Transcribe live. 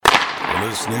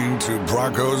Listening to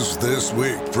Broncos This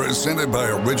Week, presented by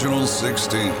Original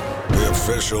 16, the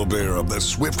official beer of the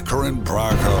Swift Current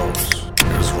Broncos.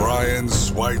 Here's Ryan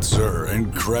Schweitzer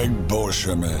and Craig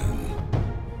Boschman.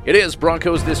 It is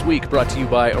Broncos This Week, brought to you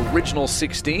by Original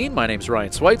 16. My name's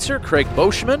Ryan Schweitzer. Craig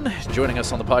Boschman joining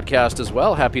us on the podcast as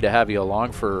well. Happy to have you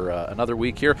along for another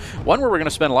week here. One where we're going to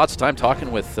spend lots of time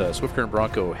talking with Swift Current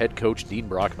Bronco head coach Dean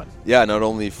Brockman. Yeah, not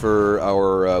only for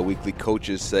our weekly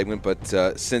coaches segment, but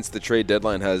since the trade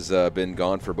deadline has been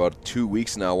gone for about 2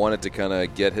 weeks now, I wanted to kind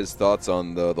of get his thoughts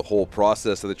on the whole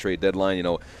process of the trade deadline. You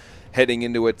know, heading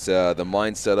into it, the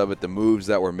mindset of it, the moves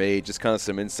that were made, just kind of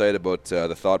some insight about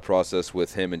the thought process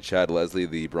with him and Chad Leslie,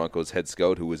 the Broncos head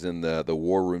scout, who was in the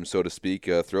war room, so to speak,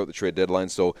 throughout the trade deadline.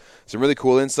 So some really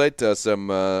cool insight,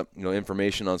 some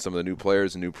information on some of the new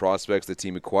players and new prospects the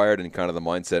team acquired, and kind of the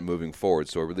mindset moving forward.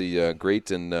 So a really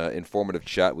great and informative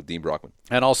chat with Dean Brockman.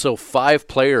 And also 5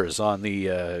 players on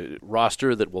the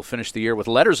roster that will finish the year with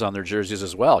letters on their jerseys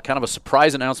as well. Kind of a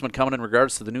surprise announcement coming in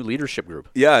regards to the new leadership group.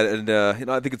 Yeah, and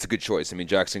I think it's a good choice. I mean,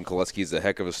 Jackson Koleski is a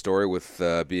heck of a story with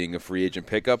being a free agent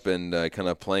pickup and kind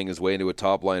of playing his way into a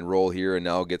top-line role here, and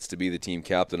now gets to be the team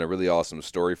captain. A really awesome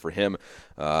story for him.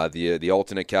 The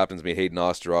alternate captains made Hayden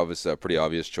Osterov is a pretty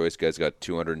obvious choice. Guy's got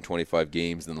 225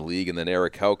 games in the league, and then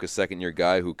Eric Hauk, a second-year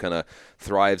guy who kind of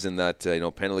thrives in that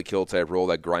penalty kill type role,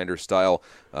 that grinder style.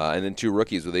 And then 2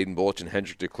 rookies with Aiden Bulch and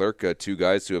Hendrik de Klerk, 2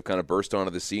 guys who have kind of burst onto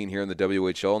the scene here in the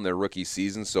WHL in their rookie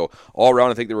season. So all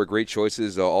around, I think there were great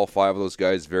choices. All 5 of those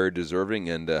guys very deserving,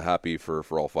 and happy for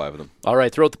all 5 of them. All right,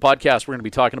 throughout the podcast, we're going to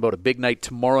be talking about a big night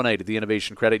tomorrow night at the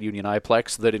Innovation Credit Union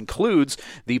iPlex that includes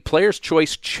the Players'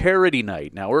 Choice Charity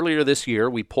Night. Now, earlier this year,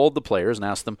 we polled the players and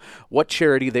asked them what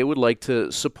charity they would like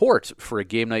to support for a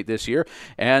game night this year,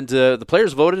 and the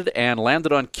players voted and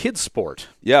landed on Kids Sport.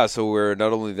 Yeah, so we're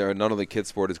not only Kids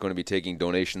Sport is going to be taking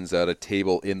donations at a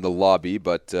table in the lobby,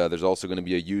 but there's also going to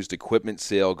be a used equipment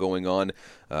sale going on.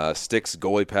 Sticks,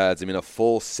 goalie pads, a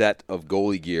full set of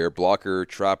goalie gear, blocker,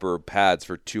 trapper, pads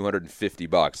for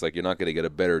 $250. Like, you're not going to get a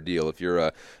better deal. If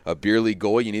you're a beer league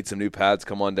goalie, you need some new pads,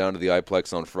 come on down to the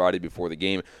iPlex on Friday before the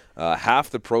game. Half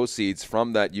the proceeds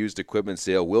from that used equipment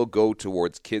sale will go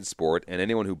towards Kids Sport, and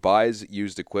anyone who buys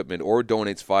used equipment or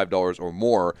donates $5 or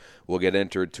more will get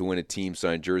entered to win a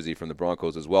team-signed jersey from the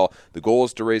Broncos as well. The goal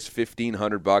is to raise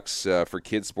 $1,500 for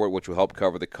Kids Sport, which will help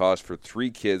cover the cost for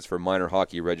 3 kids for minor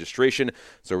hockey registration.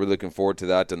 So we're looking forward to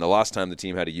that. And the last time the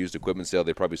team had a used equipment sale,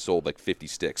 they probably sold like 50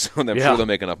 sticks. I'm sure they'll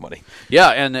make enough money. Yeah,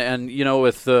 and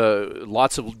with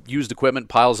lots of used equipment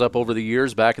piles up over the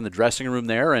years back in the dressing room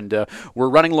there, and we're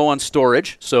running low on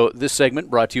storage. So this segment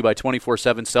brought to you by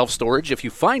 24/7 Self-Storage. If you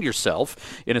find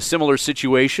yourself in a similar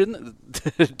situation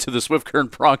to the Swift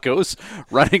Current Broncos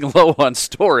running low on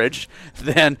storage,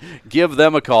 then give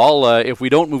them a call. If we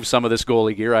don't move some of this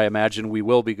goalie gear, I imagine we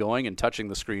will be going and touching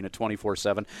the screen at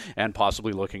 24/7 and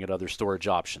possibly looking at other storage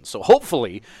options. So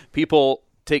hopefully people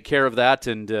take care of that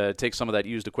and take some of that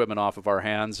used equipment off of our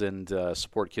hands and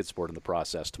support Kids Sport in the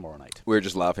process tomorrow night. We were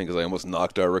just laughing because I almost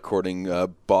knocked our recording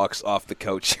box off the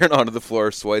couch here and onto the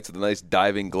floor. Swites with a nice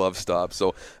diving glove stop.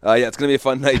 So, it's going to be a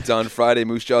fun night on Friday.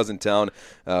 Moose Jaw's in town.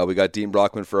 We got Dean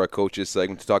Brockman for our coaches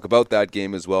segment to talk about that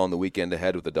game as well on the weekend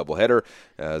ahead with a doubleheader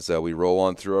as we roll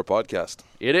on through our podcast.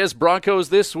 It is Broncos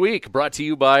This Week, brought to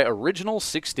you by Original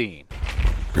 16.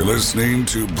 You're listening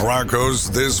to Broncos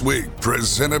This Week,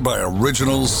 presented by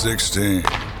Original 16,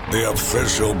 the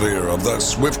official beer of the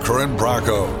Swift Current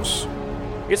Broncos.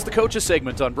 It's the coaches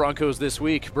segment on Broncos This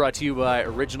Week, brought to you by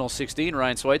Original 16.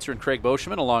 Ryan Schweitzer and Craig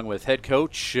Boschman, along with head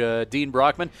coach Dean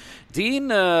Brockman. Dean,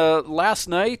 last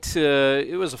night,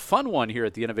 it was a fun one here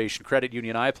at the Innovation Credit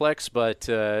Union iPlex, but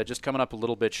just coming up a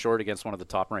little bit short against one of the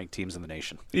top-ranked teams in the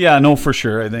nation. Yeah, no, for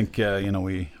sure. I think,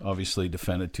 we obviously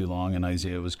defended too long, and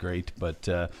Isaiah was great. But,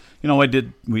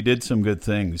 we did some good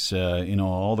things.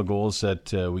 All the goals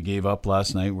that we gave up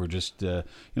last night were just,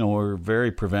 were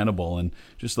very preventable. And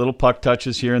just little puck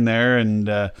touches here and there, and,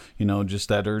 just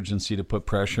that urgency to put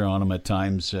pressure on them at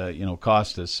times,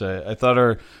 cost us. I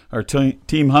thought our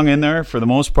team hung in there for the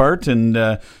most part, and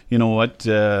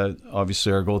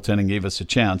obviously our goaltending gave us a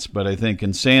chance, but I think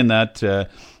in saying that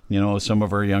some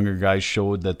of our younger guys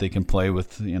showed that they can play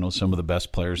with some of the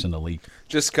best players in the league.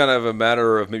 Just kind of a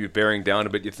matter of maybe bearing down a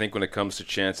bit, you think, when it comes to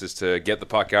chances to get the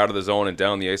puck out of the zone and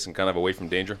down the ice and kind of away from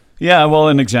danger? Yeah, well,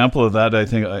 an example of that, I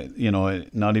think,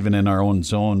 not even in our own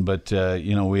zone, but,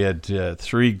 we had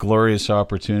 3 glorious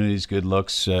opportunities, good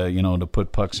looks, to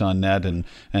put pucks on net and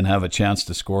have a chance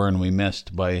to score, and we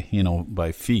missed by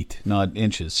feet, not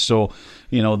inches. So,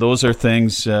 those are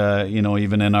things,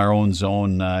 even in our own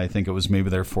zone, I think it was maybe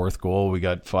their 4th goal. We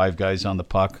got 5 guys on the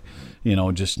puck,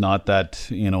 just not that,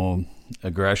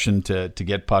 aggression to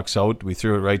get pucks out. We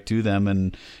threw it right to them,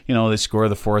 and they score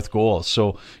the fourth goal.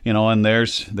 So and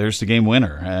there's the game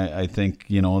winner. I think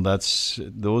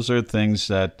those are things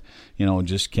that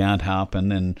just can't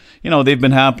happen, and they've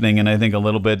been happening. And I think a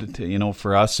little bit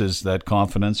for us is that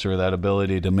confidence or that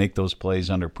ability to make those plays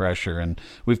under pressure. And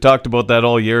we've talked about that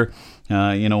all year.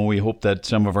 We hope that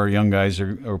some of our young guys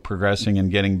are progressing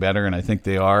and getting better, and I think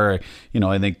they are.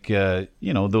 I think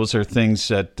those are things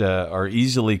that are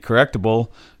easily correctable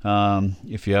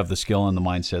if you have the skill and the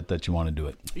mindset that you want to do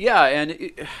it. Yeah,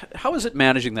 and how is it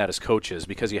managing that as coaches?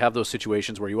 Because you have those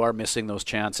situations where you are missing those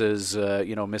chances,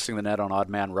 missing the net on odd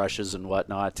man rushes and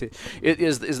whatnot.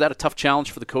 Is that a tough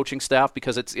challenge for the coaching staff?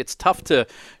 Because it's tough to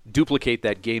duplicate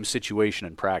that game situation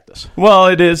in practice. Well,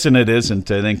 it is and it isn't.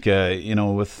 I think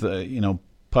with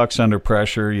pucks under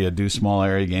pressure, you do small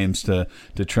area games to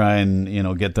try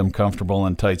and get them comfortable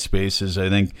in tight spaces. I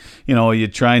think you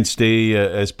try and stay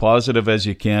as positive as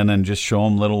you can and just show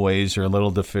them little ways or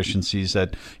little deficiencies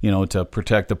that to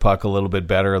protect the puck a little bit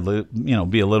better,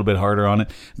 be a little bit harder on it.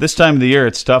 This time of the year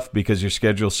it's tough because your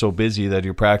schedule's so busy that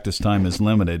your practice time is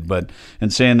limited. But in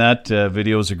saying that,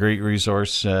 video is a great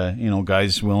resource.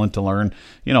 Guys willing to learn.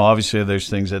 Obviously there's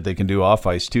things that they can do off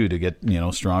ice too to get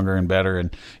stronger and better.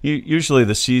 And usually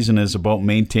the season is about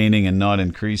maintaining and not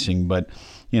increasing, but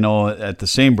at the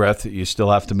same breath you still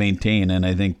have to maintain. And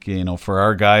I think for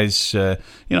our guys they're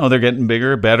getting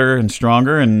bigger, better and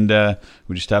stronger, and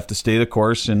we just have to stay the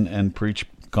course and preach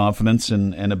confidence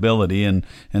and ability and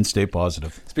stay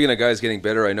positive. Speaking of guys getting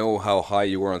better, I know how high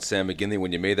you were on Sam McGinley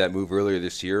when you made that move earlier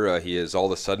this year. He has all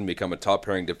of a sudden become a top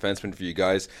pairing defenseman for you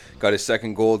guys. Got his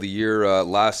second goal of the year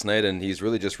last night, and he's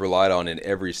really just relied on in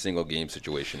every single game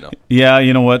situation now. Yeah,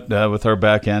 you know what? With our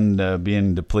back end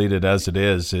being depleted as it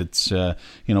is, it's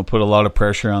put a lot of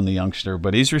pressure on the youngster,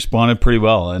 but he's responded pretty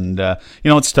well. And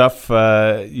it's tough.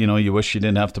 You wish you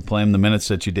didn't have to play him the minutes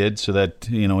that you did, so that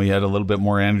he had a little bit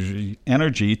more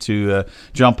energy to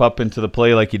jump up into the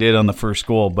play like he did on the first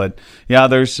goal. But yeah,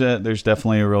 there's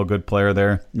definitely a real good player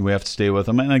there. We have to stay with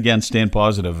him, and again, staying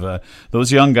positive.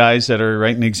 Those young guys that are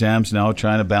writing exams now,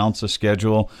 trying to balance the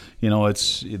schedule,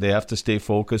 they have to stay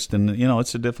focused, and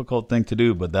it's a difficult thing to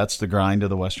do, but that's the grind of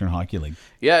the Western Hockey League.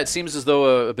 Yeah, it seems as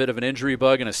though a bit of an injury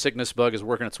bug and a sickness bug is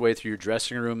working its way through your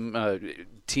dressing room.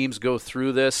 Teams go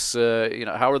through this.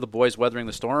 How are the boys weathering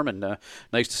the storm? And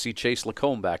nice to see Chase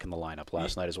Lacombe back in the lineup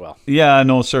last night as well. Yeah,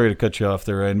 no, sorry to cut you off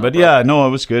there, Ryan. But yeah, no,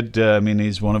 it was good.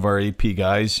 He's one of our AP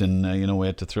guys, and we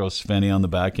had to throw Svenny on the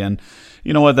back end.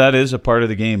 You know what, that is a part of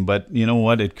the game, but you know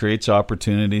what, it creates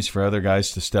opportunities for other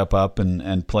guys to step up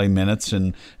and play minutes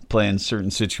and play in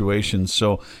certain situations.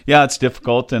 So yeah, it's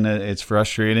difficult and it's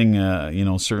frustrating.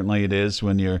 Certainly it is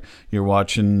when you're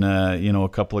watching a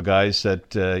couple of guys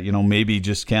that maybe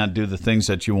just can't do the things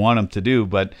that you want them to do.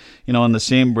 But in the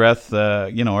same breath,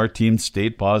 our team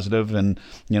stayed positive, and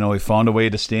we found a way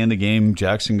to stay in the game.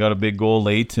 Jackson got a big goal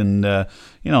late, and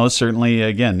certainly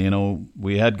again,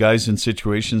 we had guys in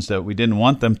situations that we didn't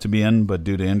want them to be in, but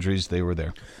due to injuries, they were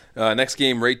there. Next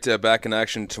game right back in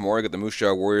action tomorrow. Got the Moose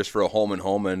Jaw Warriors for a home and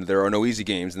home, and there are no easy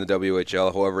games in the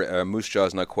WHL. However, Moose Jaw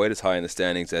is not quite as high in the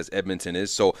standings as Edmonton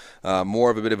is, so more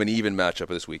of a bit of an even matchup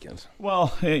this weekend.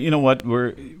 Well, you know what,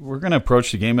 we're going to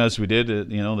approach the game as we did,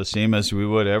 the same as we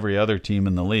would every other team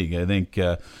in the league. I think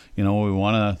you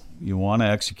want to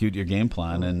execute your game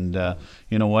plan,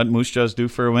 and Moose Jaw's due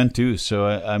for a win too.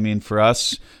 So for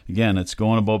us, again, it's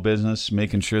going about business,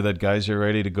 making sure that guys are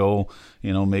ready to go.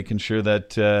 Making sure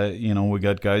that we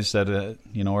got guys that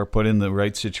are put in the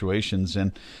right situations,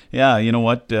 and yeah,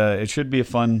 it should be a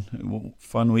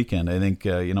fun weekend. I think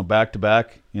back to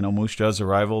back. Moose Jaw's a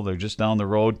rival; they're just down the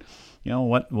road.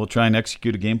 We'll try and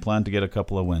execute a game plan to get a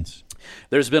couple of wins.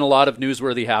 There's been a lot of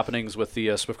newsworthy happenings with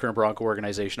the Swift Current Bronco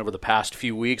organization over the past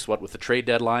few weeks, what with the trade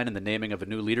deadline and the naming of a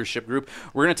new leadership group.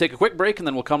 We're going to take a quick break, and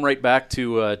then we'll come right back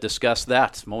to discuss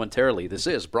that momentarily. This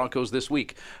is Broncos This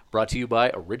Week, brought to you by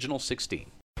Original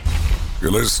 16. You're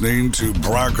listening to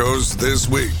Broncos This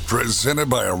Week, presented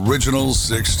by Original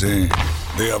 16,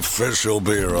 the official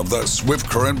beer of the Swift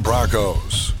Current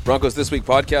Broncos. Broncos This Week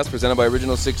podcast presented by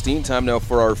Original 16. Time now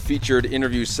for our featured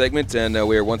interview segment, and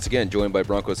we are once again joined by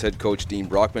Broncos head coach Dean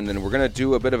Brockman, and we're going to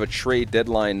do a bit of a trade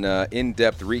deadline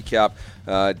in-depth recap.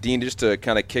 Dean, just to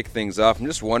kind of kick things off, I'm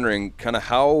just wondering kind of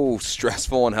how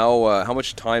stressful and how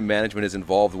much time management is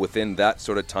involved within that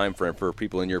sort of time frame for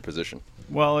people in your position.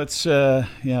 Well, it's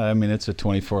it's a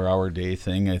 24-hour day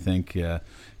thing. I think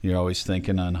you're always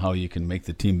thinking on how you can make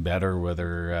the team better.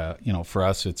 Whether for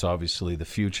us, it's obviously the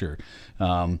future.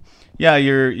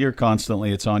 You're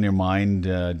constantly, it's on your mind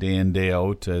day in, day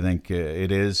out. I think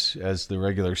it is, as the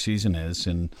regular season is,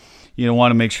 and you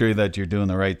want to make sure that you're doing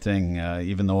the right thing,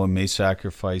 even though it may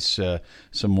sacrifice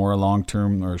some more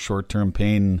long-term or short-term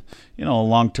pain.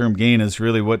 Long-term gain is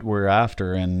really what we're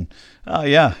after. And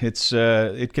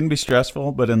it can be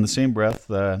stressful, but in the same breath,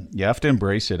 you have to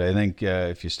embrace it. I think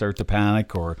if you start to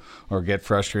panic or get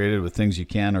frustrated with things you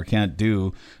can or can't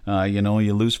do,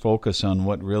 you lose focus on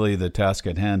what really the task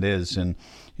at hand is. And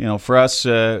for us,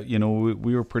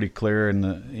 we were pretty clear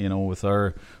in with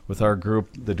our group,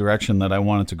 the direction that I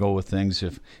wanted to go with things.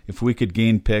 If we could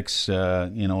gain picks,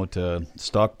 to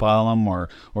stockpile them or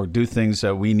do things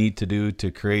that we need to do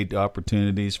to create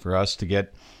opportunities for us to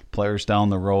get players down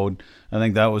the road, I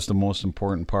think that was the most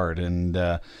important part. And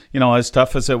as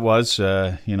tough as it was,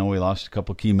 we lost a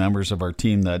couple key members of our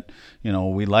team that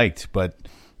we liked, but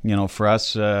for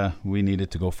us, we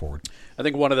needed to go forward. I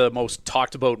think one of the most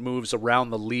talked about moves around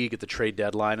the league at the trade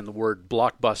deadline, and the word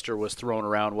blockbuster was thrown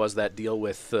around, was that deal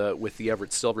with the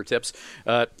Everett Silvertips.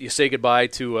 You say goodbye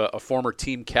to a former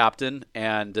team captain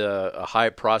and a high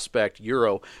prospect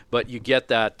Euro, but you get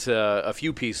that a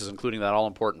few pieces, including that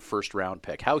all-important first-round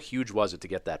pick. How huge was it to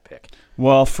get that pick?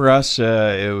 Well, for us,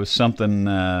 it was something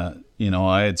I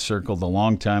had circled a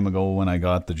long time ago when I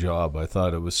got the job. I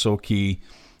thought it was so key.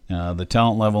 The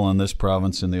talent level in this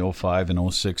province in the 05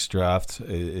 and 06 draft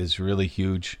is really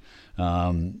huge.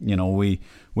 We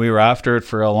were after it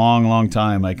for a long, long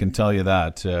time. I can tell you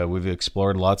that. We've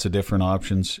explored lots of different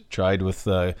options. Tried with,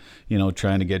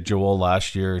 trying to get Joel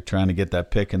last year, trying to get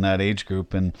that pick in that age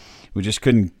group, and we just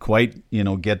couldn't quite,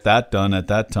 get that done at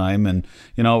that time. And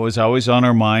it was always on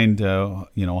our mind, how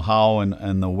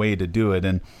and the way to do it.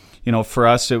 And for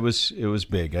us, it was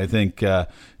big. I think,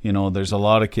 there's a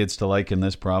lot of kids to like in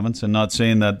this province, and not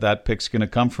saying that pick's going to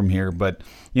come from here, but,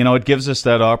 it gives us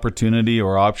that opportunity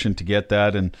or option to get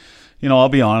that. And, I'll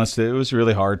be honest, it was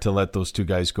really hard to let those two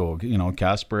guys go.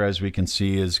 Casper, as we can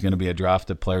see, is going to be a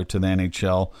drafted player to the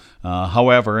NHL.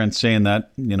 However, in saying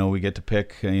that, we get to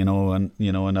pick,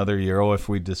 another Euro if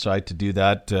we decide to do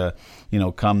that,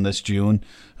 come this June.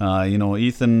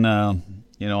 Ethan,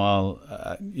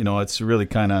 it's really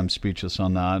kind of, I'm speechless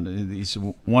on that. He's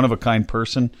one of a kind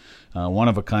person, one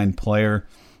of a kind player.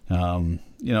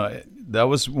 That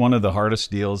was one of the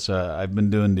hardest deals. I've been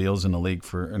doing deals in the league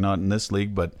not in this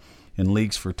league, but in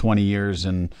leagues for 20 years.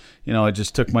 And, it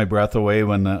just took my breath away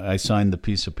when I signed the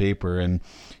piece of paper. And,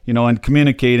 and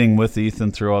communicating with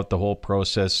Ethan throughout the whole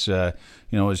process,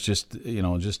 is just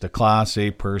a Class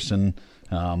A person.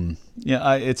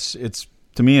 It's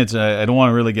to me, I don't want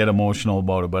to really get emotional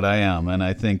about it, but I am. And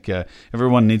I think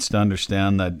everyone needs to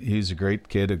understand that he's a great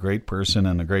kid, a great person,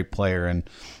 and a great player. And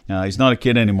he's not a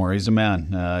kid anymore. He's a man.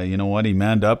 You know what? He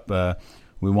manned up.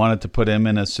 We wanted to put him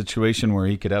in a situation where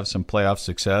he could have some playoff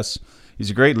success.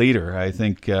 He's a great leader. I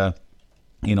think,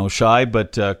 shy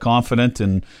but confident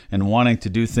and wanting to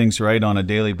do things right on a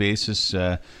daily basis.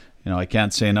 I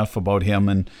can't say enough about him.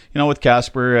 And, with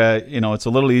Casper, it's a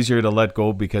little easier to let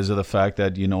go because of the fact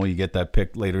that, you get that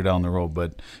pick later down the road.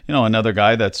 But, another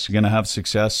guy that's going to have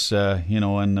success,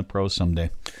 in the pros someday.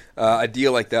 A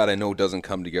deal like that I know doesn't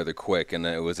come together quick. And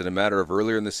was it a matter of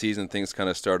earlier in the season things kind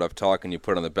of start off talking, you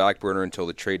put it on the back burner until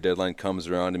the trade deadline comes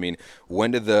around? I mean, when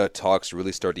did the talks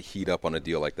really start to heat up on a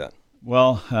deal like that?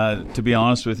 Well, to be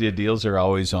honest with you, deals are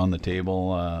always on the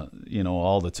table,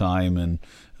 all the time. And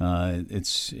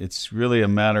it's really a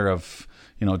matter of,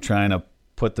 trying to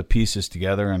put the pieces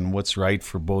together and what's right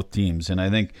for both teams. And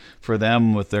I think for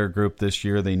them with their group this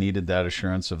year, they needed that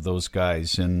assurance of those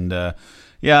guys. And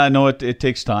I know it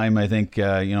takes time. I think,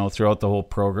 throughout the whole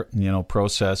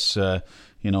process,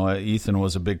 Ethan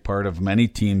was a big part of many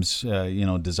teams,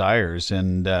 desires.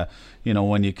 And,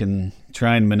 when you can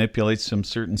try and manipulate some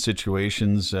certain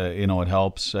situations, it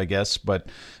helps, I guess. But,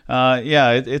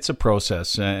 it's a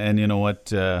process. And you know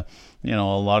what? A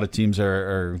lot of teams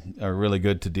are really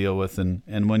good to deal with.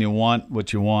 And when you want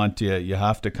what you want, you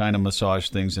have to kind of massage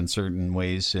things in certain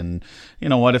ways. And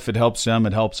what? If it helps them,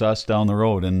 it helps us down the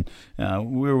road. And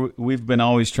we've been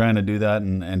always trying to do that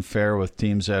and fair with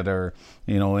teams that are,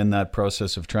 in that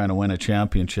process of trying to win a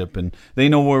championship. And they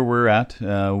know where we're at.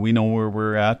 We know where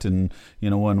we're at. And,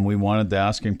 when we wanted the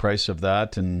asking price of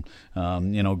that. And,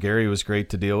 Gary was great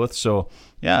to deal with. So,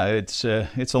 it's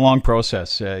a long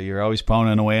process. You're always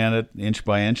pounding away at it inch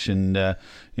by inch. And,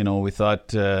 we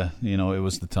thought, it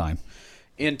was the time.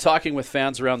 In talking with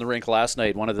fans around the rink last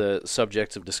night, one of the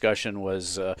subjects of discussion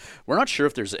was we're not sure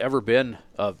if there's ever been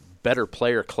a better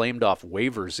player claimed off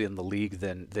waivers in the league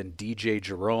than DJ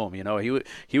Jerome.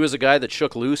 He was a guy that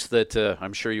shook loose that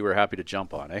I'm sure you were happy to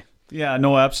jump on, eh? Yeah,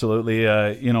 no, absolutely.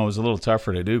 It was a little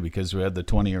tougher to do because we had the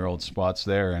 20-year-old spots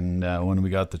there, and when we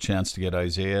got the chance to get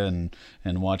Isaiah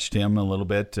and watched him a little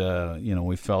bit,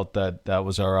 we felt that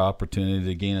was our opportunity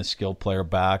to gain a skilled player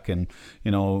back, and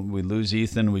we lose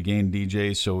Ethan, we gain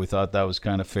DJ, so we thought that was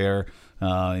kind of fair.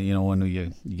 When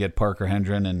you get Parker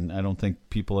Hendren, and I don't think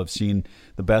people have seen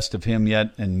the best of him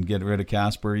yet, and get rid of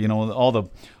Casper.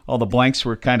 All the blanks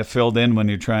were kind of filled in when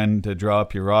you're trying to draw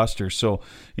up your roster. So,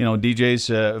 DJ's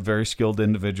a very skilled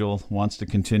individual, wants to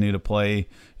continue to play,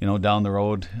 down the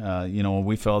road.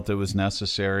 We felt it was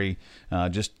necessary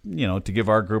just, to give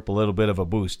our group a little bit of a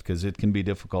boost, because it can be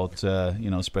difficult,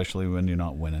 especially when you're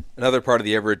not winning. Another part of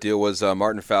the Everett deal was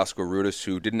Martin Fasco-Rudis,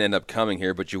 who didn't end up coming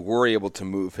here, but you were able to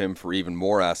move him for even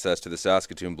more assets to the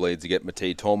Saskatoon Blades. You get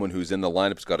Matej Tolman, who's in the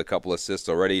lineup, has got a couple assists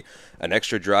already, an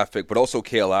extra draft pick, but also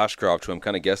Cale Ashcroft, who I'm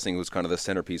kind of guessing was kind of the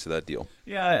centerpiece of that deal.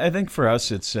 Yeah, I think for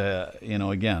us it's,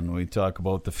 again, we talk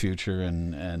about the future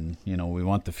and we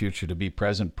want the future to be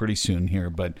present pretty soon here.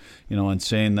 But, in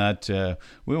saying that,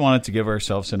 we wanted to give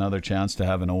ourselves another chance to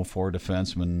have an 04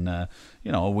 defenseman.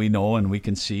 We know and we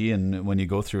can see, and when you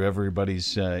go through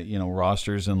everybody's,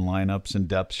 rosters and lineups and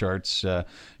depth charts,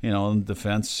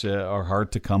 defense are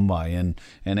hard to come by. And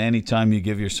anytime you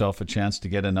give yourself a chance to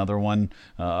get another one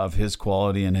of his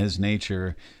quality and his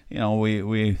nature,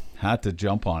 we had to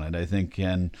jump on it, I think.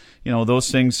 And,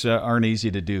 those things aren't easy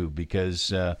to do because,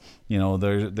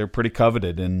 they're pretty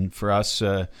coveted. And for us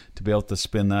to be able to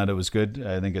spin that, it was good.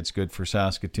 I think it's good for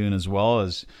Saskatoon as well,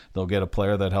 as they'll get a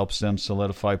player that helps them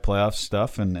solidify playoff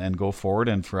stuff and go forward.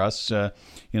 And for us,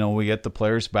 we get the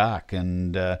players back.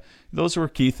 And those were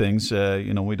key things.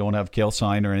 We don't have Cale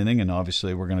signed or anything, and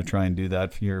obviously we're going to try and do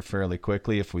that here fairly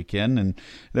quickly if we can. And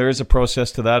there is a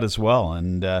process to that as well.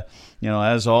 And,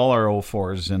 as all our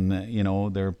 04s, and,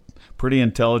 they're pretty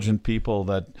intelligent people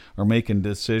that are making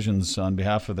decisions on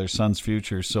behalf of their son's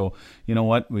future. So,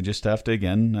 we just have to,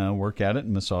 again, work at it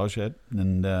and massage it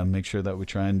and make sure that we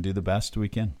try and do the best we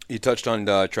can. You touched on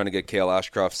trying to get Cale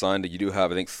Ashcroft signed. You do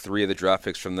have, I think, 3 of the draft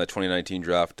picks from the 2019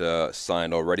 draft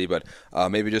signed already, but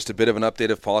maybe just a bit of an update,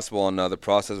 if possible, on the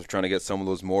process of trying to get some of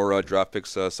those more draft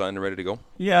picks signed and ready to go.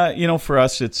 Yeah, for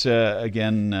us, it's,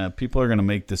 again, people are going to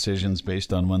make decisions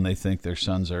based on when they think their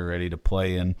sons are ready to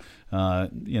play, and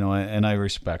and I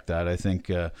respect that. I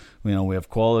think, we have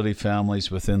quality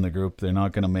families within the group. They're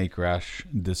not going to make rash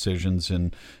decisions.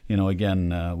 And,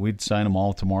 again, we'd sign them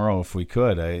all tomorrow if we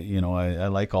could. I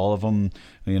like all of them,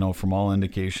 from all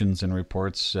indications and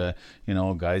reports,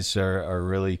 guys are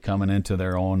really coming into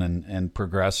their own and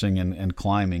progressing and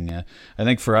climbing. I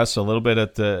think for us, a little bit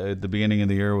at the beginning of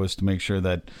the year was to make sure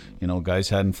that, guys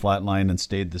hadn't flatlined and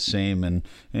stayed the same. And,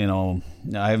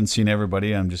 I haven't seen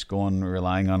everybody. I'm just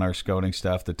relying on our scouting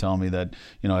staff to tell me that,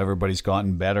 everybody's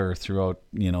gotten better throughout,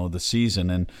 the season.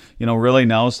 And, really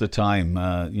now's the time.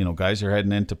 Guys are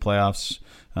heading into playoffs.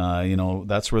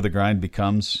 That's where the grind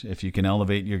becomes. If you can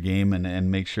elevate your game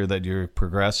and make sure that you're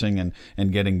progressing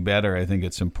and getting better, I think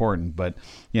it's important. But,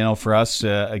 for us,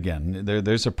 again,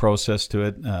 there's a process to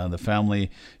it. The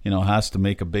family, has to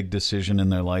make a big decision in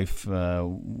their life,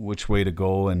 which way to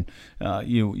go. And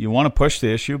you want to push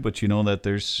the issue, but that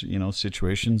there's,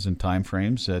 situations and time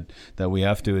frames that we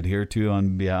have to adhere to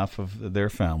on behalf of their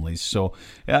families. So,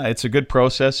 yeah, it's a good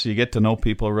process. You get to know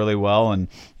people really well, and,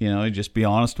 you just be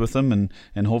honest with them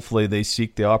and hopefully they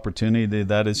seek the opportunity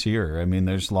that is here. I mean,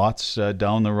 there's lots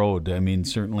down the road. I mean,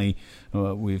 certainly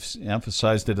we've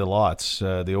emphasized it a lot.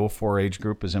 The 04 age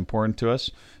group is important to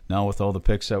us. Now with all the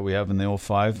picks that we have in the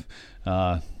 05,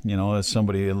 as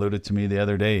somebody alluded to me the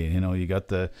other day, you got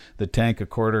the tank a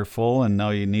quarter full, and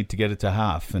now you need to get it to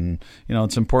half. And,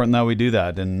 it's important that we do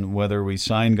that. And whether we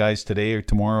sign guys today or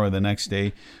tomorrow or the next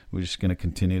day, we're just going to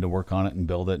continue to work on it and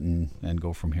build it and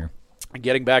go from here.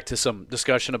 Getting back to some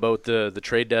discussion about the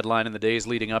trade deadline and the days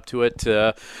leading up to it,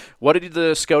 what did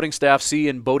the scouting staff see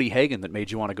in Bodie Hagan that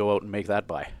made you want to go out and make that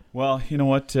buy? Well, you know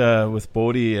what, with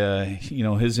Bodie,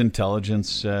 his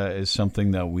intelligence is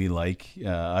something that we like.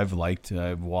 I've liked,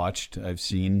 I've watched, I've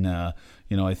seen. I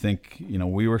think,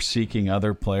 we were seeking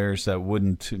other players that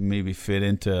wouldn't maybe fit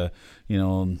into,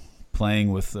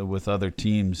 playing with other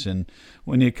teams. And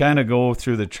when you kind of go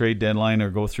through the trade deadline or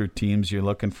go through teams, you're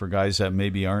looking for guys that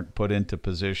maybe aren't put into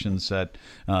positions that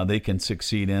they can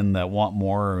succeed in, that want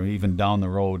more, or even down the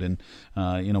road. And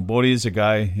Bodie is a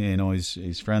guy,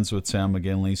 he's friends with Sam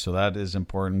McGinley, so that is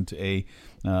important,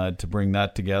 to bring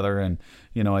that together. And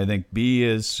I think B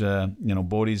is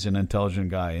Bodie's an intelligent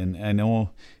guy, and I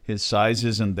know his size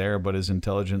isn't there, but his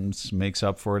intelligence makes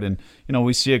up for it. And,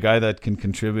 we see a guy that can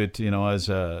contribute, as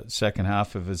a second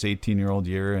half of his 18-year-old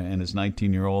year and his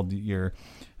 19-year-old year.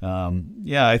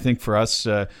 I think for us,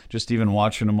 just even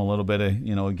watching him a little bit,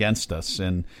 against us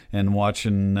and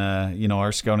watching,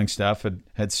 our scouting staff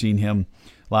had seen him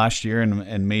last year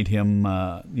and made him,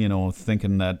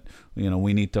 thinking that,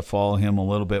 we need to follow him a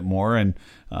little bit more. And,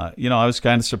 I was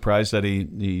kind of surprised that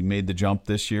he made the jump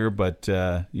this year. But,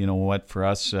 for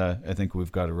us, I think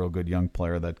we've got a real good young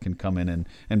player that can come in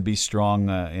and be strong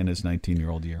in his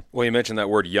 19-year-old year. Well, you mentioned that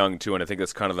word young, too, and I think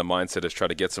that's kind of the mindset is try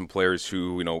to get some players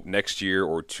who, next year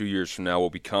or 2 years from now will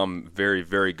become very,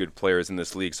 very good players in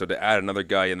this league. So to add another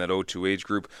guy in that 0-2 age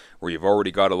group where you've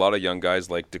already got a lot of young guys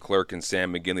like DeClercq and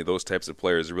Sam McGinley, those types of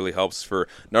players, really helps for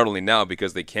not only now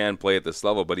because they can play at this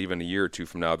level, but even a year or two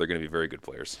from now, they're going to be very good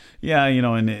players. Yeah,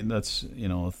 and that's,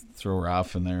 throw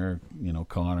Ralph in there,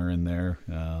 Connor in there.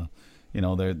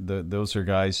 Those are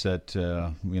guys that,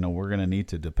 we're going to need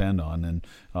to depend on. And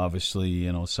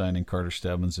obviously, signing Carter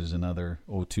Stebbins is another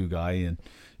 0-2 guy. And,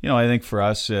 I think for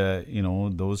us,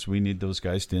 we need those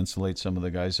guys to insulate some of the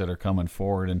guys that are coming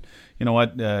forward. And you know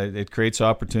what? It creates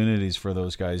opportunities for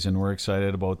those guys, and we're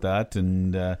excited about that.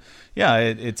 And,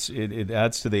 it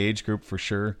adds to the age group for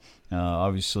sure.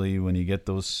 Obviously, when you get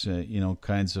those,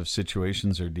 kinds of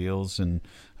situations or deals, and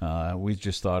we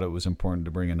just thought it was important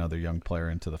to bring another young player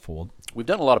into the fold. We've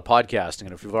done a lot of podcasting,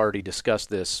 and if we've already discussed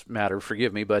this matter,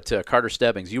 forgive me, but Carter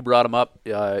Stebbings, you brought him up.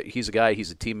 He's a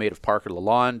teammate of Parker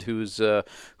Lalonde,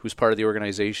 who's part of the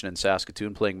organization in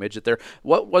Saskatoon playing midget there.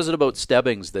 What was it about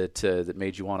Stebbings that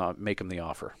made you want to make him the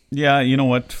offer? Yeah, you know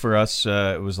what? For us,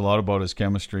 it was a lot about his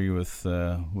chemistry with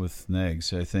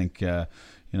Negs. I think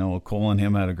Cole and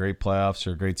him had a great playoffs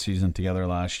or a great season together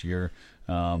last year.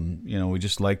 We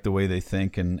just like the way they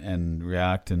think and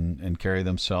react and carry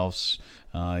themselves.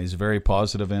 He's a very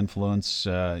positive influence,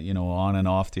 on and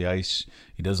off the ice.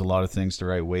 He does a lot of things the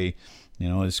right way.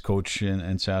 His coach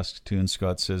in Saskatoon,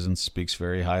 Scott Sissons, speaks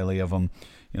very highly of him.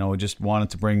 We just wanted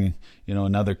to bring,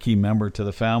 another key member to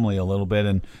the family a little bit.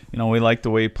 And, we like the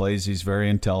way he plays. He's very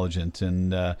intelligent.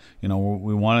 And,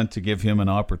 we wanted to give him an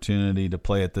opportunity to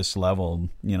play at this level.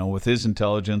 With his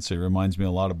intelligence, it reminds me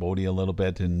a lot of Bodie a little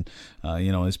bit. And,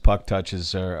 his puck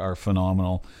touches are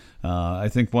phenomenal. I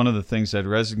think one of the things that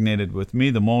resonated with me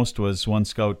the most was one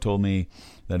scout told me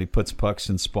that he puts pucks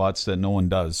in spots that no one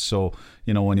does. So,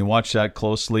 when you watch that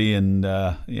closely, and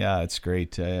it's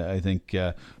great. I think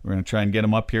we're going to try and get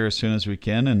him up here as soon as we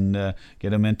can and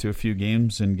get him into a few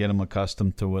games and get him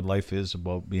accustomed to what life is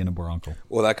about being a Bronco.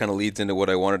 Well, that kind of leads into what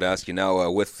I wanted to ask you now.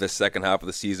 With the second half of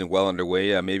the season well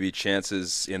underway, maybe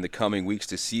chances in the coming weeks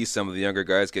to see some of the younger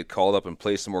guys get called up and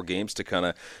play some more games to kind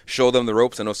of show them the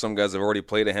ropes. I know some guys have already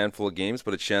played a handful of games,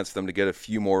 but a chance for them to get a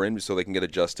few more in so they can get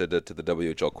adjusted to the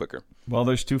WHL quicker. Well,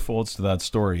 there's two folds to that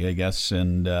story, I guess.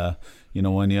 And,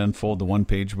 when you unfold the one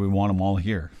page, we want them all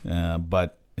here.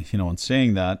 But, in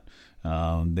saying that,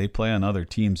 they play on other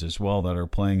teams as well that are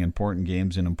playing important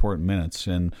games in important minutes.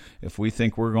 And if we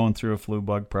think we're going through a flu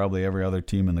bug, probably every other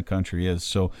team in the country is.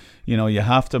 So, you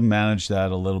have to manage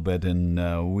that a little bit.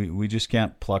 And we just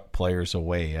can't pluck players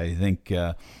away. I think,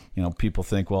 people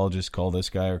think, well, just call this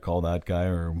guy or call that guy,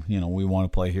 or, we want to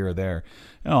play here or there.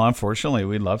 Unfortunately,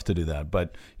 we'd love to do that.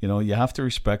 But, you have to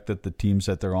respect that the teams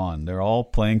that they're on, they're all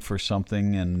playing for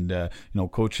something. And,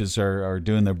 coaches are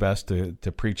doing their best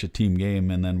to preach a team game,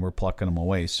 and then we're plucking them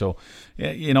away. So,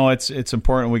 it's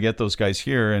important we get those guys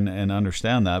here and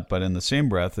understand that. But in the same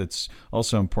breath, it's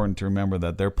also important to remember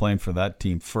that they're playing for that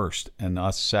team first and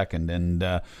us second.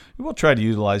 And we'll try to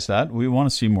utilize that. We want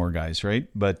to see more guys, right?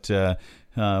 But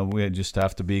we just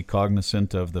have to be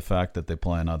cognizant of the fact that they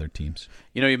play on other teams.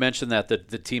 You mentioned that the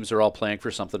teams are all playing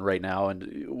for something right now.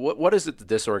 And what is it that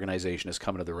this organization is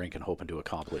coming to the rink and hoping to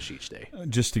accomplish each day?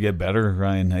 Just to get better,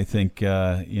 Ryan. I think,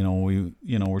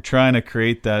 we're trying to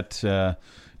create that,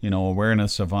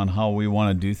 awareness on how we want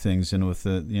to do things. And with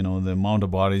the amount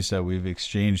of bodies that we've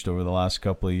exchanged over the last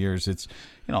couple of years, it's,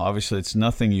 obviously it's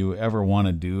nothing you ever want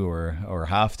to do or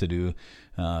have to do.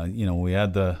 We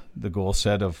had the goal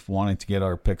set of wanting to get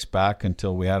our picks back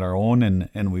until we had our own,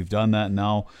 and we've done that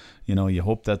now. You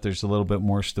hope that there's a little bit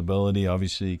more stability.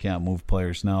 Obviously, you can't move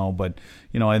players now, but,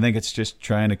 I think it's just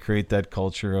trying to create that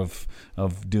culture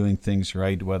of doing things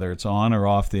right, whether it's on or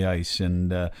off the ice,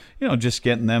 and, just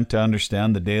getting them to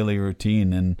understand the daily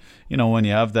routine. And, when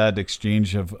you have that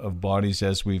exchange of bodies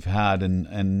as we've had,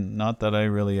 and not that I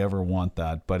really ever want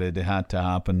that, but it had to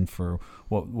happen for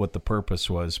what the purpose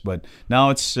was. But now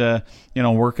it's,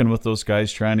 working working with those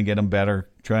guys, trying to get them better,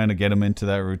 trying to get them into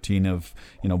that routine of,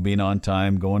 being on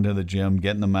time, going to the gym,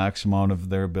 getting the max amount of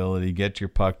their ability, get your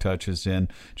puck touches in,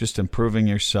 just improving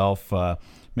yourself.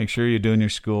 Make sure you're doing your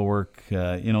schoolwork.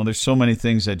 There's so many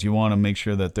things that you want to make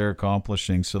sure that they're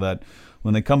accomplishing so that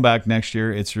when they come back next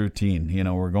year, it's routine.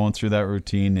 We're going through that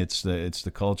routine. It's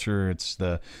the culture.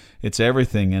 It's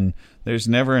everything. And there's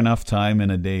never enough time in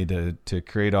a day to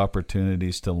create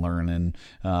opportunities to learn. And,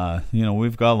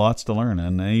 we've got lots to learn.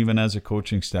 And even as a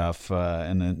coaching staff,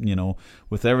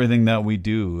 with everything that we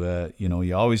do,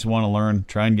 you always want to learn,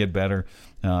 try and get better,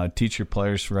 teach your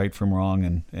players right from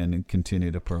wrong, and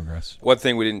continue to progress. One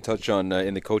thing we didn't touch on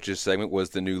in the coaches segment was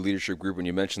the new leadership group. And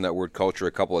you mentioned that word culture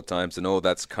a couple of times. I know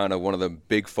that's kind of one of the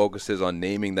big focuses on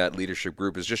naming that leadership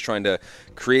group, is just trying to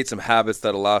create some habits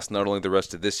that'll last not only the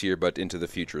rest of this year, but into the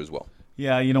future as well.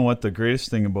 Yeah, you know what? The greatest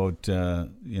thing about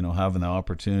having the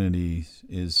opportunity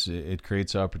is it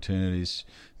creates opportunities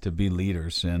to be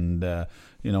leaders. And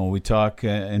we talk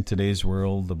in today's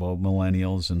world about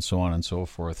millennials and so on and so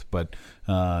forth. But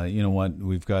you know what?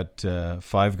 We've got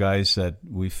 5 guys that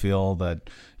we feel that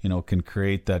can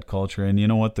create that culture. And you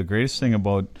know what? The greatest thing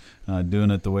about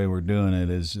doing it the way we're doing it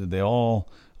is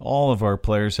all of our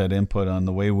players had input on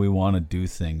the way we want to do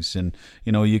things. And,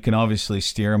 you can obviously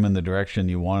steer them in the direction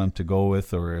you want them to go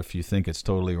with, or if you think it's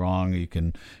totally wrong, you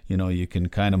can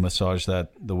kind of massage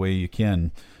that the way you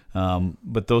can.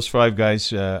 But those 5 guys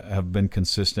have been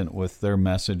consistent with their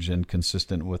message and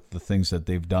consistent with the things that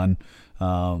they've done,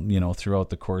 throughout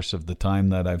the course of the time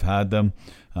that I've had them.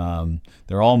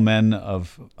 They're all men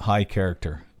of high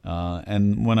character.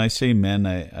 And when I say men,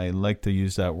 I like to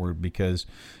use that word because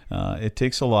it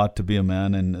takes a lot to be a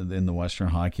man in the Western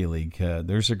Hockey League.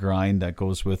 There's a grind that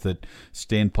goes with it,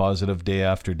 staying positive day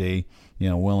after day,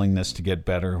 willingness to get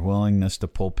better, willingness to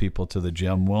pull people to the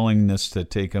gym, willingness to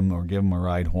take them or give them a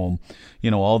ride home.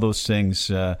 All those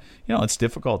things, it's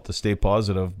difficult to stay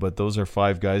positive, but those are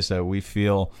 5 guys that we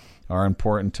feel are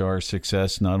important to our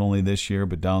success, not only this year,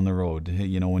 but down the road.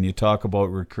 When you talk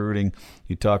about recruiting,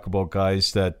 you talk about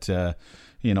guys that,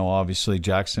 obviously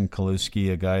Jackson Kaluski,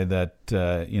 a guy that,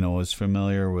 is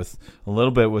familiar with a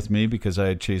little bit with me because I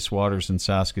had Chase Waters in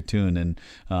Saskatoon, and,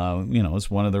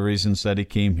 it's one of the reasons that he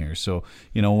came here. So,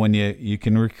 when you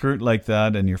can recruit like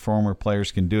that and your former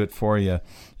players can do it for you,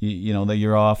 that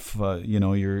you're off,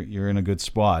 you're in a good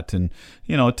spot. And,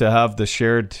 to have the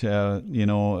shared,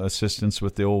 assistance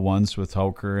with the old ones, with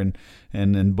Hauker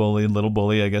and Bully, Little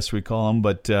Bully, I guess we call him,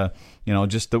 but,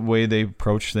 just the way they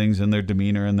approach things and their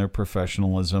demeanor and their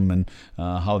professionalism and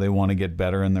how they want to get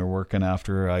better, and they're working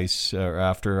after ice or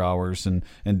after hours and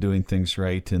doing things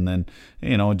right. And then,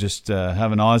 just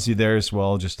having Ozzy there as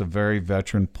well, just a very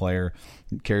veteran player,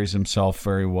 carries himself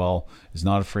very well, is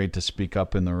not afraid to speak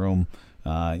up in the room.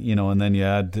 And then you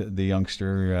add the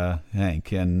youngster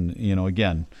Hank, and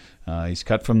again, he's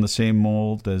cut from the same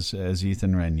mold as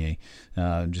Ethan Renier.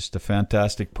 Just a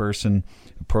fantastic person,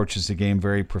 approaches the game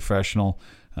very professional.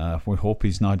 We hope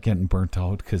he's not getting burnt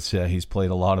out because he's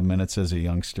played a lot of minutes as a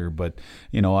youngster. But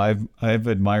I've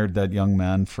admired that young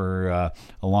man for a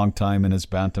long time in his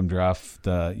bantam draft.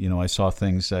 I saw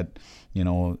things that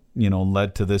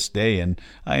led to this day. And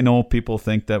I know people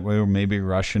think that we were maybe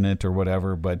rushing it or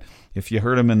whatever, but if you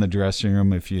heard him in the dressing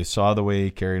room, if you saw the way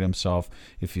he carried himself,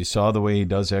 if you saw the way he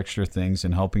does extra things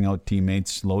and helping out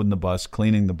teammates, loading the bus,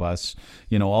 cleaning the bus,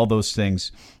 all those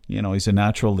things, he's a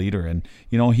natural leader. And,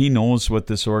 he knows what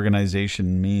this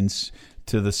organization means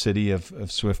to the city of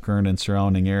Swift Current and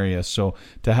surrounding area. So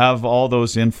to have all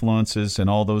those influences and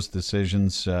all those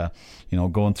decisions,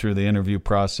 going through the interview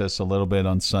process a little bit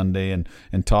on Sunday and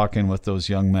talking with those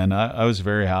young men, I was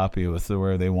very happy with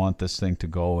where they want this thing to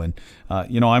go. And,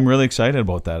 I'm really excited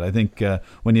about that. I think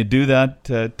when you do that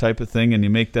type of thing and you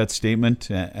make that statement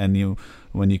and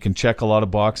when you can check a lot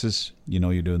of boxes,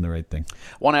 you're doing the right thing.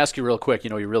 I want to ask you real quick,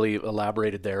 you really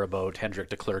elaborated there about Hendrik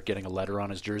de Klerk getting a letter on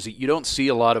his jersey. You don't see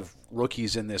a lot of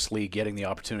rookies in this league getting the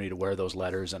opportunity to wear those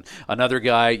letters. And another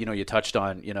guy, you touched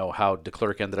on, how de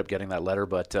Klerk ended up getting that letter,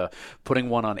 but putting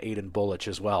one on Aiden Bullich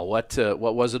as well. What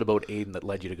was it about Aiden that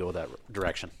led you to go that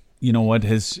direction? You know what,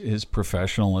 his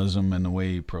professionalism and the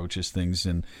way he approaches things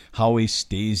and how he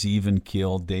stays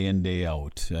even-keeled day in, day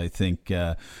out. I think,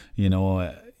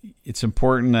 it's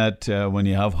important that when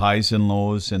you have highs and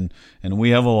lows, and we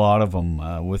have a lot of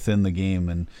them within the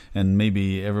game, and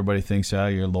maybe everybody thinks,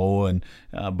 you're low,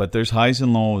 but there's highs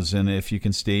and lows, and if you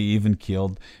can stay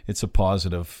even-keeled, it's a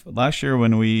positive. Last year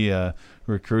when we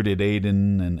recruited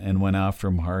Aiden and went after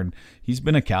him hard, he's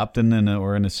been a captain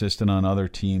or an assistant on other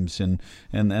teams, and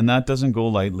that doesn't go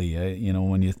lightly.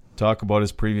 When you talk about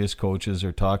his previous coaches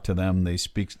or talk to them, they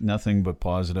speak nothing but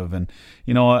positive. And,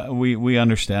 you know, we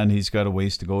understand he's got a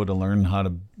ways to go to learn how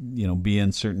to, you know, be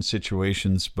in certain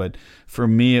situations. But for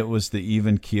me, it was the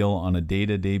even keel on a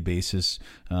day-to-day basis.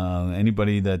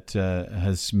 Anybody that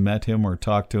has met him or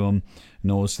talked to him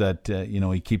knows that, you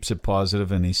know, he keeps it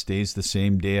positive and he stays the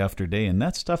same day after day. And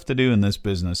that's tough to do in this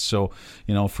business. So,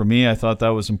 you know, for me, I thought that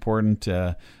was important.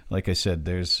 Like I said,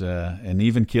 there's an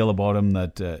even keel about him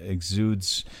that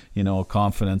exudes, you know,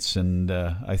 confidence. And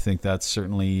I think that's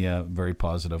certainly very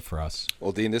positive for us.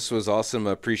 Well, Dean, this was awesome.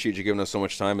 I appreciate you giving us so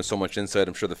much time and so much insight.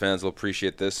 I'm sure the fans will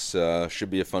appreciate this. Should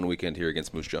be a fun weekend here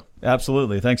against Moose Jaw.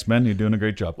 Absolutely. Thanks, Ben. You're doing a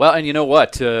great job. Well, and you know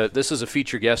what? This is a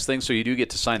feature guest thing, so you do get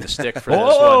to sign the stick for this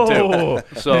one, too.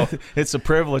 So it's a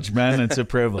privilege, man. It's a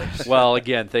privilege. Well,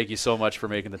 again, thank you so much for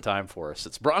making the time for us.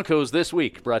 It's Broncos This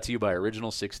Week, brought to you by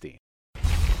Original 16.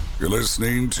 You're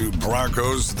listening to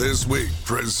Broncos This Week,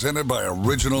 presented by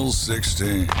Original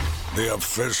 16, the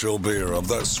official beer of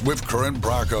the Swift Current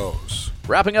Broncos.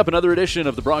 Wrapping up another edition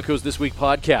of the Broncos This Week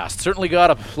podcast. Certainly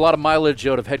got a lot of mileage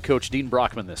out of head coach Dean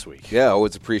Brockman this week. Yeah, I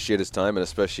always appreciate his time, and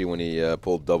especially when he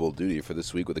pulled double duty for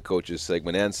this week with the coaches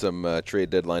segment and some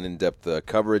trade deadline in-depth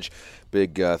coverage.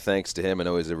 Big thanks to him. I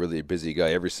know he's a really busy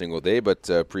guy every single day, but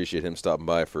appreciate him stopping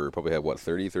by for probably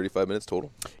 35 minutes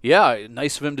total? Yeah,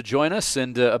 nice of him to join us,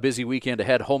 and a busy weekend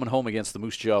ahead, home and home against the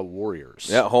Moose Jaw Warriors.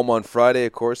 Yeah, home on Friday,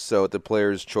 of course, so at the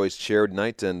Players' Choice Charity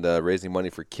Night and raising money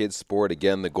for kids sport.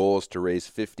 Again, the goal is to raise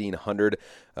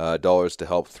 $1,500 to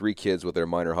help 3 kids with their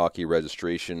minor hockey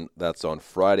registration. That's on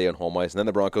Friday on home ice. And then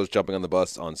the Broncos jumping on the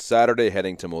bus on Saturday,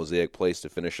 heading to Mosaic Place to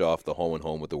finish off the home and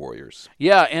home with the Warriors.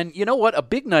 Yeah, and you know what? A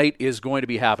big night is going to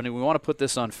be happening. We want to put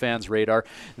this on fans' radar.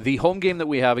 The home game that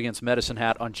we have against Medicine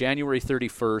Hat on January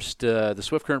 31st, the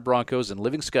Swift Current Broncos and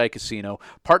Living Sky Casino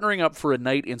partnering up for a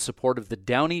night in support of the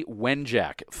Downey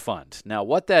Wenjack Fund. Now,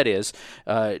 what that is,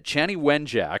 Channy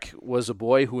Wenjack was a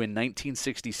boy who in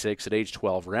 1966, at age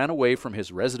 12, ran away from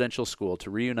his residential school to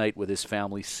reunite with his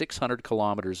family 600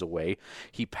 kilometers away.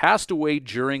 He passed away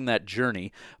during that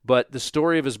journey, but the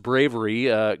story of his bravery,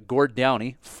 Gord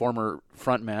Downey, former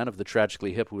frontman of the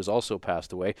Tragically Hip, who has also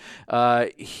passed away,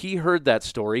 he heard that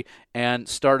story and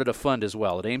started a fund as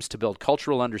well. It aims to build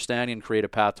cultural understanding and create a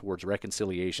path towards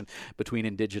reconciliation between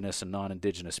Indigenous and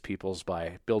non-Indigenous peoples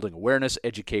by building awareness,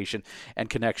 education, and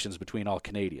connections between all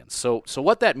Canadians. So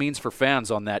what that means for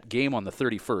fans on that game on the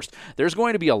 31st, there's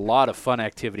going to be a lot of fun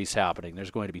activities happening.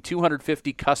 There's going to be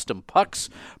 250 custom pucks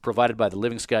provided by the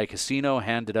Living Sky Casino,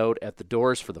 handed out at the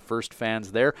doors for the first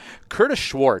fans there. Curtis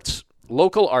Schwartz,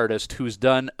 local artist who's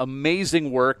done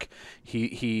amazing work.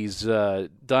 He's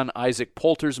done Isaac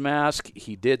Poulter's mask.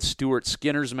 He did Stuart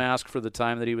Skinner's mask for the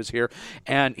time that he was here.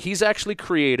 And he's actually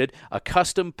created a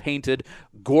custom-painted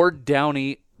Gord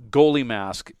Downey goalie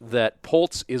mask that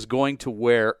Poltz is going to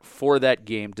wear for that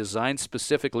game, designed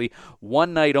specifically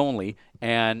one night only,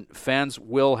 and fans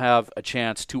will have a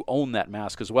chance to own that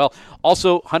mask as well.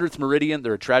 Also, 100th Meridian,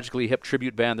 they're a Tragically Hip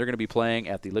tribute band. They're going to be playing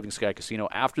at the Living Sky Casino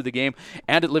after the game.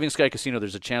 And at Living Sky Casino,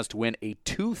 there's a chance to win a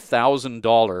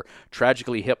 $2,000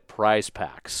 Tragically Hip prize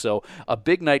pack. So a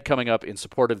big night coming up in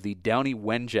support of the Downey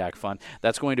Wenjack Fund.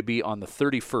 That's going to be on the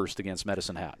 31st against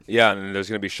Medicine Hat. Yeah, and there's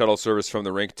going to be shuttle service from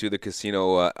the rink to the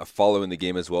casino following the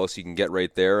game as well, so you can get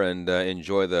right there and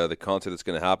enjoy the concert that's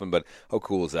going to happen. But how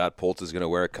cool is that? Poltz is going to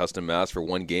wear a custom mask for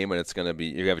one game, and it's going to be,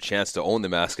 you have a chance to own the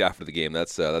mask after the game.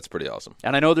 That's pretty awesome.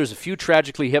 And I know there's a few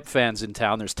Tragically Hip fans in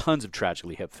town. There's tons of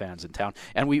Tragically Hip fans in town,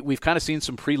 and we've kind of seen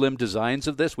some prelim designs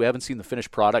of this. We haven't seen the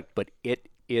finished product, but it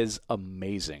is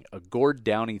amazing. A Gord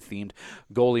Downey themed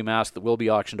goalie mask that will be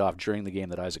auctioned off during the game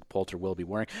that Isaac Poulter will be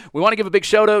wearing. We want to give a big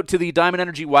shout out to the Diamond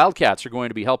Energy Wildcats, who are going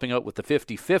to be helping out with the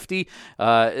 50-50.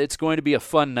 It's going to be a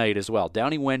fun night as well.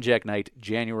 Downey Wenjack night,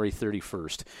 January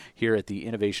 31st, here at the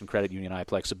Innovation Credit Union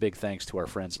iPlex. A big thanks to our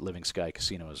friends at Living Sky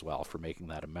Casino as well for making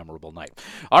that a memorable night.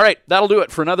 All right, that'll do it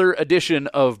for another edition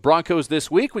of Broncos This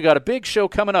Week. We got a big show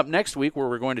coming up next week where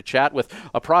we're going to chat with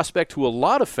a prospect who a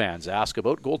lot of fans ask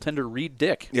about, goaltender Reed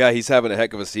Dick. Yeah, he's having a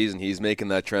heck of a season. He's making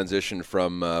that transition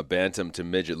from Bantam to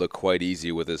midget look quite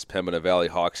easy with his Pembina Valley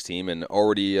Hawks team, and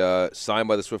already signed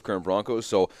by the Swift Current Broncos.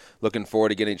 So looking forward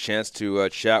to getting a chance to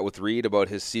chat with Reed about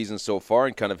his season so far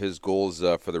and kind of his goals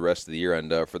for the rest of the year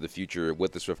and for the future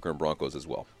with the Swift Current Broncos as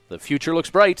well. The future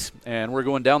looks bright, and we're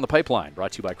going down the pipeline.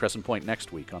 Brought to you by Crescent Point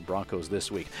next week on Broncos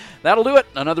This Week. That'll do it.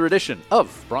 Another edition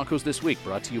of Broncos This Week,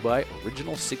 brought to you by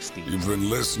Original 16. You've been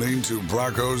listening to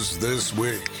Broncos This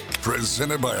Week,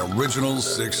 presented by Original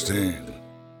 16.